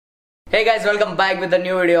Hey guys, welcome back with a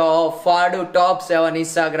new video of FAADU top 7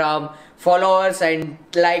 Instagram followers and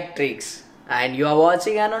like tricks. And you are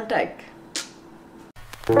watching Anon Tech.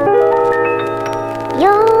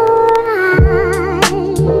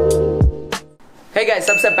 Hey guys,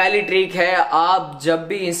 सबसे पहली trick है, आप जब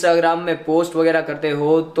भी Instagram में post वगैरह करते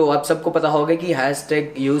हो तो आप सबको पता होगा कि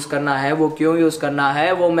हैशटैग यूज करना है। वो क्यों यूज करना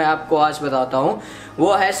है वो मैं आपको आज बताता हूँ।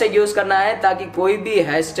 वो हैशटैग यूज करना है ताकि कोई भी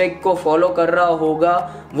हैशटैग को फॉलो कर रहा होगा,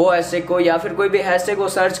 वो हैशटैग को या फिर कोई भी हैशटैग को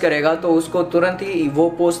सर्च करेगा तो उसको तुरंत ही वो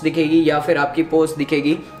पोस्ट दिखेगी या फिर आपकी पोस्ट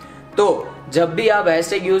दिखेगी। तो जब भी आप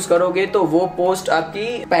हैशटैग यूज करोगे तो वो पोस्ट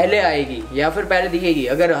आपकी पहले आएगी या फिर पहले दिखेगी।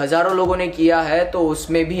 अगर हजारों लोगों ने किया है तो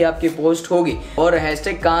उसमें भी आपकी पोस्ट होगी। और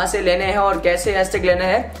हैशटैग कहाँ से लेने हैं और कैसे हैशटैग लेने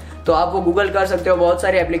हैं तो आप वो गूगल कर सकते हो। बहुत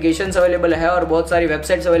सारी एप्लीकेशंस अवेलेबल है और बहुत सारी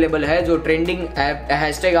वेबसाइट्स अवेलेबल है जो ट्रेंडिंग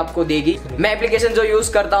हैशटैग आपको देगी। मैं एप्लीकेशन जो यूज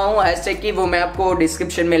करता हूँ हैशटैग की वो मैं आपको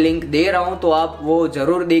डिस्क्रिप्शन में लिंक दे रहा हूँ, तो आप वो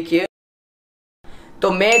जरूर देखिए। तो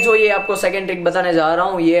मैं जो ये आपको सेकंड ट्रिक बताने जा रहा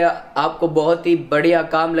हूँ ये आपको बहुत ही बढ़िया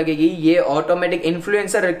काम लगेगी। ये automatic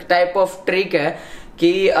influencer type of trick है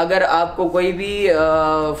कि अगर आपको कोई भी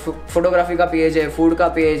फोटोग्राफी का पेज है, फूड का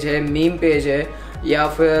पेज है, मीम पेज है या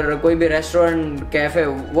फिर कोई भी रेस्टोरेंट, कैफे,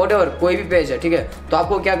 व्हाटएवर कोई भी पेज है, ठीक है, तो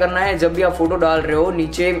आपको क्या करना है, जब भी आप फोटो डाल रहे हो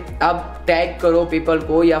नीचे आप टैग करो पीपल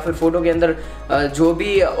को या फिर फोटो के अंदर जो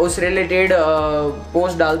भी उस रिलेटेड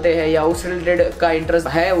पोस्ट डालते हैं या उस रिलेटेड का इंटरेस्ट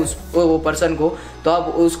है उस वो पर्सन को, तो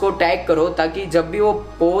आप उसको टैग करो ताकि जब भी वो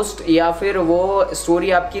पोस्ट या फिर वो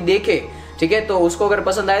स्टोरी आपकी देखे, ठीक है, तो उसको अगर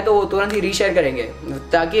पसंद आए तो वो तुरंत ही रीशेयर करेंगे।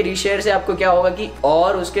 ताकि रीशेयर से आपको क्या होगा कि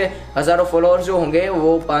और उसके हजारों फॉलोअर्स जो होंगे,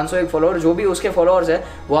 वो 501 फॉलोअर जो भी उसके फॉलोअर्स है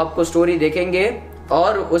वो आपको स्टोरी देखेंगे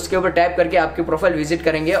और उसके ऊपर टैप करके आपकी प्रोफाइल विजिट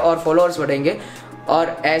करेंगे और फॉलोअर्स बढ़ेंगे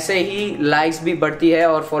और ऐसे ही लाइक्स भी बढ़ती है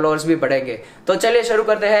और फॉलोअर्स भी बढ़ेंगे। तो चलिए शुरू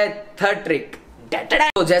करते हैं थर्ड ट्रिक।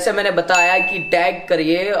 तो जैसे मैंने बताया कि टैग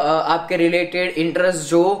करिए आपके रिलेटेड इंटरेस्ट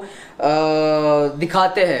जो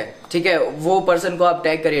दिखाते हैं, ठीक है, वो पर्सन को आप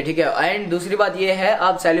टैग करिए, ठीक है। एंड दूसरी बात ये है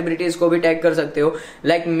आप सेलिब्रिटीज को भी टैग कर सकते हो।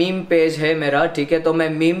 लाइक मीम पेज है मेरा, ठीक है, तो मैं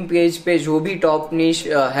मीम पेज पे जो भी टॉप निश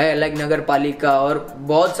है लाइक नगर पालिका और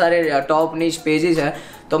बहुत सारे टॉप निश पेजेस है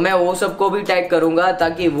तो मैं वो सबको भी टैग करूंगा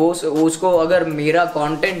ताकि वो उसको अगर मेरा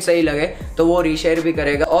कंटेंट सही लगे तो वो रीशेयर भी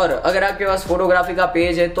करेगा। और अगर आपके पास फोटोग्राफी का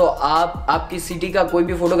पेज है तो आप आपकी सिटी का कोई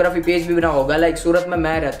भी फोटोग्राफी पेज भी बना होगा। लाइक सूरत में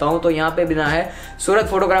मैं रहता हूँ तो यहाँ पे बना है सूरत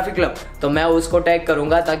फोटोग्राफी क्लब, तो मैं उसको टैग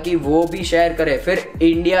करूंगा ताकि वो भी शेयर करे। फिर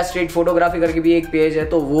इंडिया स्ट्रीट फोटोग्राफी करके भी एक पेज है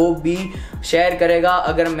तो वो भी शेयर करेगा।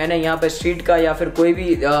 अगर मैंने यहाँ पे स्ट्रीट का या फिर कोई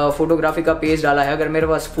भी फोटोग्राफी का पेज डाला है, अगर मेरे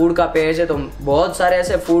पास फूड का पेज है तो बहुत सारे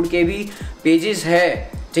ऐसे फूड के भी पेजेस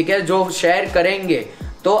है, ठीक है, जो शेयर करेंगे,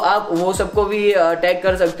 तो आप वो सबको भी टैग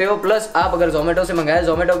कर सकते हो। प्लस आप अगर जोमेटो से मंगाया,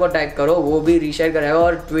 जोमेटो को टैग करो, वो भी रीशेयर करेगा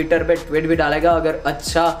और ट्विटर पे ट्वीट भी डालेगा अगर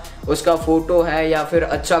अच्छा उसका फोटो है या फिर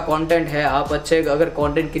अच्छा कंटेंट है, आप अच्छे अगर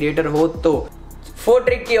कंटेंट क्रिएटर हो तो। फोर्थ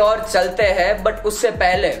ट्रिक की ओर चलते हैं, बट उससे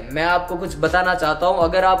पहले मैं आपको कुछ बताना चाहता हूं।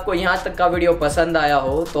 अगर आपको यहाँ तक का वीडियो पसंद आया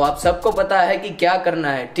हो तो आप सबको पता है कि क्या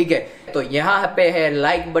करना है, ठीक है। तो यहाँ पे है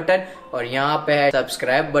लाइक बटन और यहाँ पे है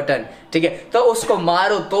सब्सक्राइब बटन, ठीक है, तो उसको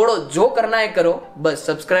मारो तोड़ो, जो करना है करो, बस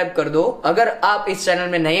सब्सक्राइब कर दो। अगर आप इस चैनल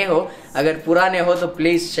में नए हो, अगर पुराने हो तो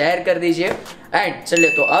प्लीज शेयर कर दीजिए। एंड चलिए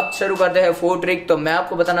तो अब शुरू करते हैं फोर्थ ट्रिक। तो मैं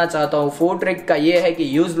आपको बताना चाहता हूँ फोर्थ ट्रिक का ये है कि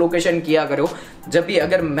यूज लोकेशन किया करो। जब भी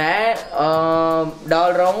अगर मैं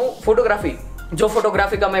डाल रहा हूँ फोटोग्राफी, जो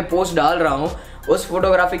फोटोग्राफी का मैं पोस्ट डाल रहा हूँ उस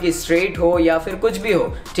फोटोग्राफी की स्ट्रीट हो या फिर कुछ भी हो,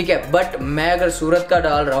 ठीक है, बट मैं अगर सूरत का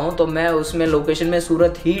डाल रहा हूं तो मैं उसमें लोकेशन में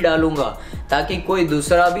सूरत ही डालूंगा ताकि कोई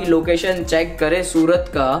दूसरा भी लोकेशन चेक करे सूरत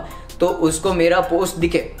का तो उसको मेरा पोस्ट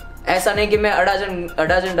दिखे। ऐसा नहीं कि मैं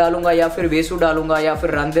अडाजन डालूंगा या फिर वेसू डालूंगा या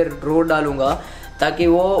फिर रांदेर रोड डालूंगा ताकि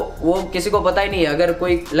वो किसी को पता ही नहीं है। अगर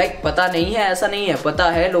कोई लाइक पता नहीं है, ऐसा नहीं है, पता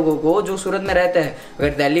है लोगों को जो सूरत में रहते हैं।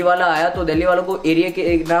 अगर दिल्ली वाला आया तो दिल्ली वालों को एरिया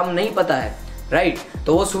के एक नाम नहीं पता है, राइट,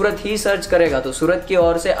 तो वो सूरत ही सर्च करेगा तो सूरत की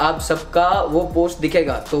ओर से आप सबका वो पोस्ट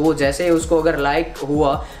दिखेगा। तो वो जैसे उसको अगर लाइक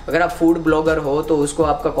हुआ, अगर आप फूड ब्लॉगर हो तो उसको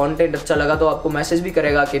आपका कंटेंट अच्छा लगा तो आपको मैसेज भी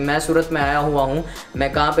करेगा कि मैं सूरत में आया हुआ हूँ,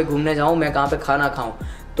 मैं कहाँ पे घूमने जाऊँ, मैं कहाँ पे खाना खाऊँ।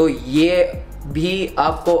 तो ये भी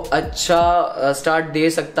आपको अच्छा स्टार्ट दे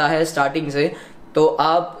सकता है स्टार्टिंग से। तो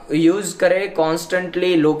आप यूज करें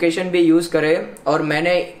कॉन्स्टेंटली, लोकेशन भी यूज करें। और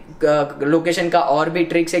मैंने लोकेशन का और भी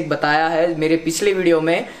ट्रिक्स एक बताया है मेरे पिछले वीडियो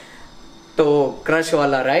में, तो क्रश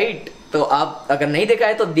वाला, राइट, तो आप अगर नहीं देखा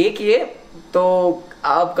है तो देखिए, तो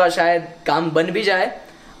आपका शायद काम बन भी जाए।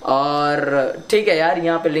 और ठीक है यार,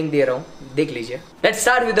 यहाँ पे लिंक दे रहा हूँ, देख लीजिए। Let's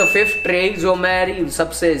start with the fifth trick, जो मेरी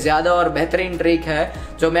सबसे ज्यादा और बेहतरीन ट्रिक है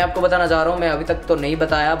जो मैं आपको बताना चाह रहा हूँ। मैं अभी तक तो नहीं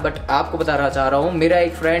बताया बट आपको बताना चाह रहा हूँ। मेरा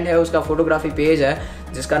एक फ्रेंड है, उसका फोटोग्राफी पेज है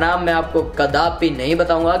जिसका नाम मैं आपको कदापि नहीं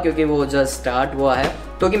बताऊंगा क्योंकि वो जस्ट स्टार्ट हुआ है।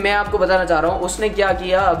 क्योंकि मैं आपको बताना चाह रहा हूँ उसने क्या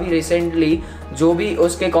किया अभी रिसेंटली, जो भी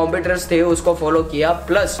उसके कॉम्पिटिटर्स थे उसको फॉलो किया,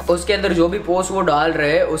 प्लस उसके अंदर जो भी पोस्ट वो डाल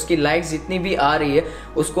रहे हैं उसकी लाइक्स जितनी भी आ रही है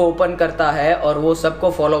उसको ओपन करता है और वो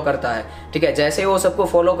सबको फॉलो करता है। ठीक है, जैसे वो सबको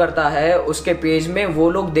फॉलो करता है उसके पेज में वो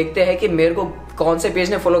लोग देखते हैं कि मेरे को कौन से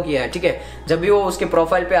पेज ने फॉलो किया है। ठीक है, जब भी वो उसके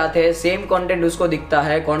प्रोफाइल पे आते हैं सेम कंटेंट उसको दिखता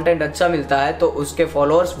है, कंटेंट अच्छा मिलता है तो उसके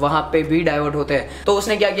फॉलोअर्स वहां पे भी डाइवर्ट होते हैं। तो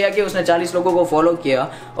उसने क्या किया कि उसने 40 लोगों को फॉलो किया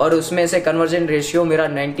और उसमें से कन्वर्जन रेशियो मेरा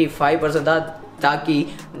 95% था, ताकि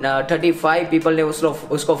 35 पीपल ने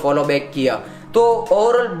उसको फॉलो बैक किया। तो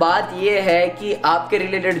ओवरऑल बात यह है कि आपके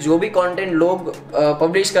रिलेटेड जो भी कंटेंट लोग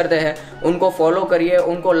पब्लिश करते हैं उनको फॉलो करिए,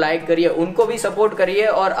 उनको लाइक करिए, उनको भी सपोर्ट करिए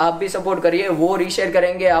और आप भी सपोर्ट करिए। वो रीशेयर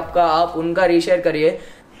करेंगे आपका, आप उनका रीशेयर करिए।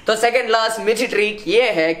 तो सेकंड लास्ट मीठी ट्रिक ये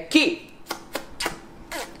है कि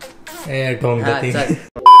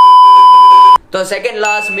तो सेकंड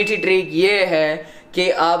लास्ट मीठी ट्रिक ये है कि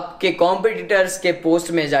आपके कॉम्पिटिटर्स के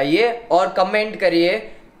पोस्ट में जाइए और कमेंट करिए।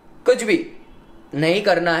 कुछ भी नहीं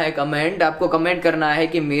करना है कमेंट, आपको कमेंट करना है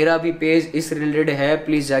कि मेरा भी पेज इस रिलेटेड है,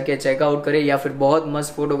 प्लीज जाके चेकआउट करिए, या फिर बहुत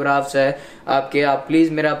मस्त फोटोग्राफ्स है आपके, आप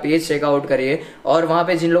प्लीज मेरा पेज चेकआउट करिए। और वहां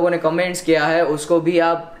पे जिन लोगों ने कमेंट्स किया है उसको भी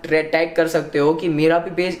आप टैग कर सकते हो कि मेरा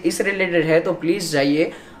भी पेज इस रिलेटेड है, तो प्लीज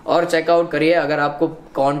जाइए और चेकआउट करिए। अगर आपको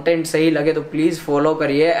कंटेंट सही लगे तो प्लीज फॉलो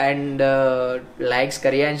करिए एंड लाइक्स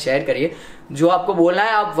करिए एंड शेयर करिए। जो आपको बोलना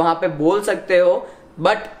है आप वहां पे बोल सकते हो,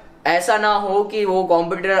 बट ऐसा ना हो कि वो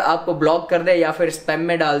कॉम्पिटिटर आपको ब्लॉक कर दे या फिर स्पैम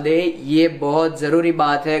में डाल दे। ये बहुत जरूरी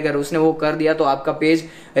बात है, अगर उसने वो कर दिया तो आपका पेज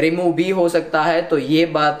रिमूव भी हो सकता है। तो ये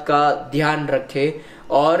बात का ध्यान रखे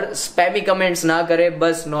और स्पैमी कमेंट्स ना करे,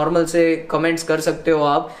 बस नॉर्मल से कमेंट्स कर सकते हो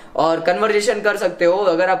आप और कन्वर्सेशन कर सकते हो।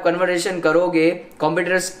 अगर आप कन्वर्सेशन करोगे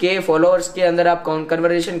कॉम्पिटिटर्स के फॉलोअर्स के अंदर, आप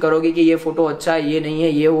कन्वर्सेशन करोगे कि ये फोटो अच्छा है, ये नहीं है,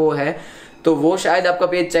 ये वो है, तो वो शायद आपका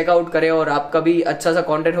पेज चेकआउट करे और आपका भी अच्छा सा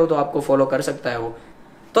कंटेंट हो तो आपको फॉलो कर सकता है वो।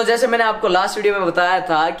 तो जैसे मैंने आपको लास्ट वीडियो में बताया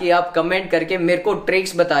था कि आप कमेंट करके मेरे को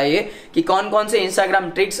ट्रिक्स बताइए कि कौन कौन से इंस्टाग्राम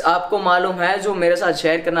ट्रिक्स आपको मालूम है जो मेरे साथ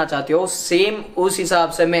शेयर करना चाहते हो। सेम उस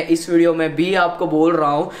हिसाब से मैं इस वीडियो में भी आपको बोल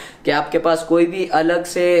रहा हूं कि आपके पास कोई भी अलग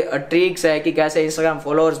से ट्रिक्स है कि कैसे इंस्टाग्राम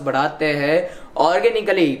फॉलोअर्स बढ़ाते हैं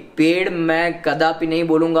ऑर्गेनिकली। पेड मैं कदापि नहीं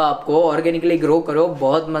बोलूंगा आपको, ऑर्गेनिकली ग्रो करो,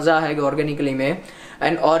 बहुत मजा है ऑर्गेनिकली में।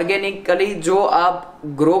 एंड ऑर्गेनिकली जो आप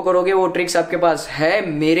ग्रो करोगे वो ट्रिक्स आपके पास है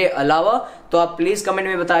मेरे अलावा, तो आप प्लीज कमेंट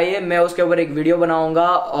में बताइए, मैं उसके ऊपर एक वीडियो बनाऊंगा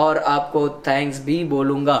और आपको थैंक्स भी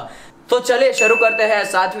बोलूंगा। तो चलिए शुरू करते हैं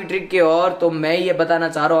 7वीं ट्रिक की ओर। तो मैं ये बताना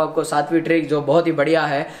चाह रहा हूं आपको 7वीं ट्रिक जो बहुत ही बढ़िया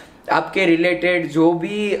है आपके रिलेटेड। जो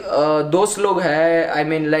भी दोस्त लोग हैं, आई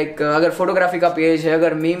मीन लाइक अगर फोटोग्राफी का पेज है,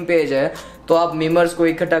 अगर मीम पेज है, तो आप मीमर्स को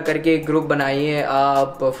इकट्ठा करके एक ग्रुप बनाइए।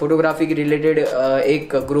 आप फोटोग्राफी के रिलेटेड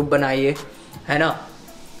एक ग्रुप बनाइए, है ना।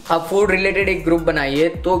 आप फूड रिलेटेड एक ग्रुप बनाइए।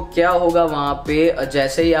 तो क्या होगा वहां पे,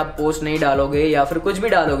 जैसे ही आप पोस्ट नहीं डालोगे या फिर कुछ भी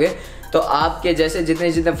डालोगे तो आपके जैसे जितने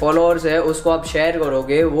जितने फॉलोअर्स है उसको आप शेयर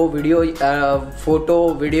करोगे, वो वीडियो, फोटो,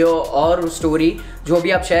 वीडियो और स्टोरी जो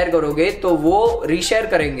भी आप शेयर करोगे तो वो रीशेयर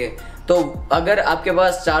करेंगे। तो अगर आपके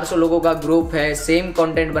पास 400 लोगों का ग्रुप है, सेम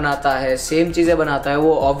कंटेंट बनाता है, सेम चीजें बनाता है,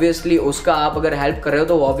 वो ऑब्वियसली उसका आप अगर हेल्प कर रहे हो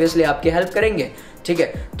तो वो ऑब्वियसली आपकी हेल्प करेंगे। ठीक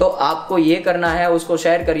है, तो आपको ये करना है, उसको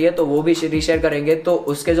शेयर करिए तो वो भी रीशेयर करेंगे। तो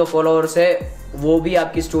उसके जो फॉलोअर्स है वो भी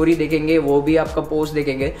आपकी स्टोरी देखेंगे, वो भी आपका पोस्ट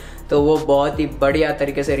देखेंगे, तो वो बहुत ही बढ़िया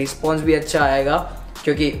तरीके से रिस्पॉन्स भी अच्छा आएगा,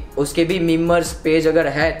 क्योंकि उसके भी मीमर्स पेज अगर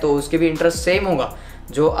है तो उसके भी इंटरेस्ट सेम होगा,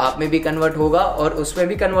 जो आप में भी कन्वर्ट होगा और उसमें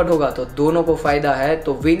भी कन्वर्ट होगा, तो दोनों को फायदा है।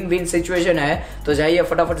 तो विन विन सिचुएशन है। तो जाइए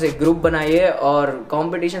फटाफट से ग्रुप बनाइए, और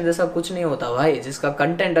कंपटीशन जैसा कुछ नहीं होता भाई, जिसका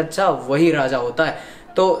कंटेंट अच्छा वही राजा होता है।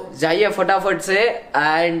 तो जाइए फटाफट से,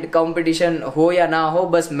 एंड कंपटीशन हो या ना हो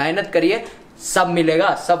बस मेहनत करिए, सब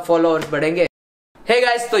मिलेगा, सब फॉलोअर्स बढ़ेंगे। हे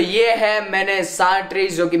गाइस, तो ये है मैंने 7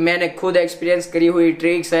 ट्रिक्स जो कि मैंने खुद एक्सपीरियंस करी हुई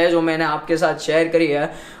ट्रिक्स है जो मैंने आपके साथ शेयर करी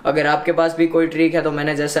है। अगर आपके पास भी कोई ट्रिक है तो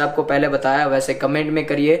मैंने जैसे आपको पहले बताया वैसे कमेंट में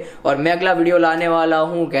करिए। और मैं अगला वीडियो लाने वाला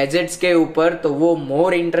हूँ गैजेट्स के ऊपर, तो वो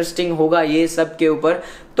मोर इंटरेस्टिंग होगा ये सब के ऊपर।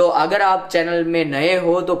 तो अगर आप चैनल में नए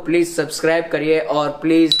हो तो प्लीज सब्सक्राइब करिए और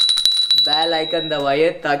प्लीज बेल आइकन दबाइए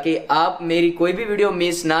ताकि आप मेरी कोई भी वीडियो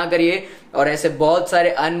मिस ना करिए। और ऐसे बहुत सारे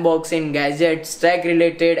unboxing, gadgets, tech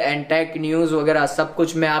related and tech news वगैरह सब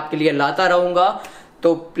कुछ मैं आपके लिए लाता रहूंगा।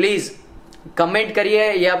 तो प्लीज कमेंट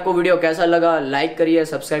करिए ये आपको वीडियो कैसा लगा, लाइक करिए,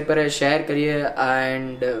 सब्सक्राइब करिए, शेयर करिए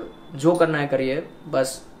एंड जो करना है करिए।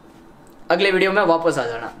 बस अगले वीडियो में वापस आ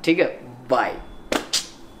जाना, ठीक है। बाय।